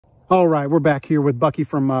All right, we're back here with Bucky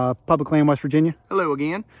from Public Land, West Virginia. Hello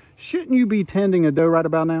again. Shouldn't you be tending a doe right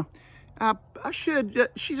about now? I should.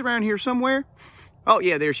 She's around here somewhere. Oh,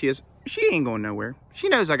 yeah, there she is. She ain't going nowhere. She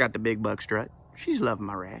knows I got the big Buck Strut. She's loving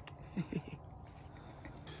my rack.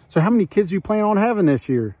 So how many kids do you plan on having this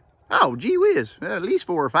year? Oh, gee whiz. At least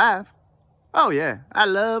 4 or 5. Oh, yeah. I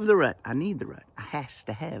love the rut. I need the rut. I has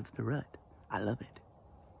to have the rut. I love it.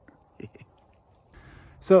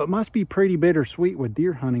 So it must be pretty bittersweet with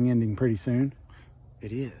deer hunting ending pretty soon.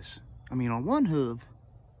 It is. I mean, on one hoof,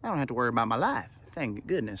 I don't have to worry about my life. Thank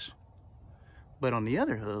goodness. But on the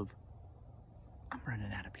other hoof, I'm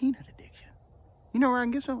running out of peanut addiction. You know where I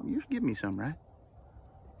can get some? You should give me some, right?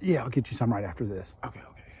 Yeah, I'll get you some right after this. Okay,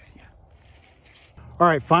 yeah. All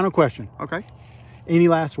right, final question. Okay. Any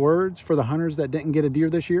last words for the hunters that didn't get a deer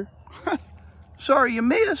this year? Sorry you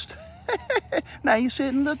missed. Now you're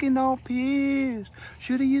sitting looking all pissed.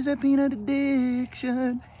 Should have used that peanut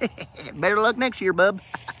addiction. Better luck next year, bub.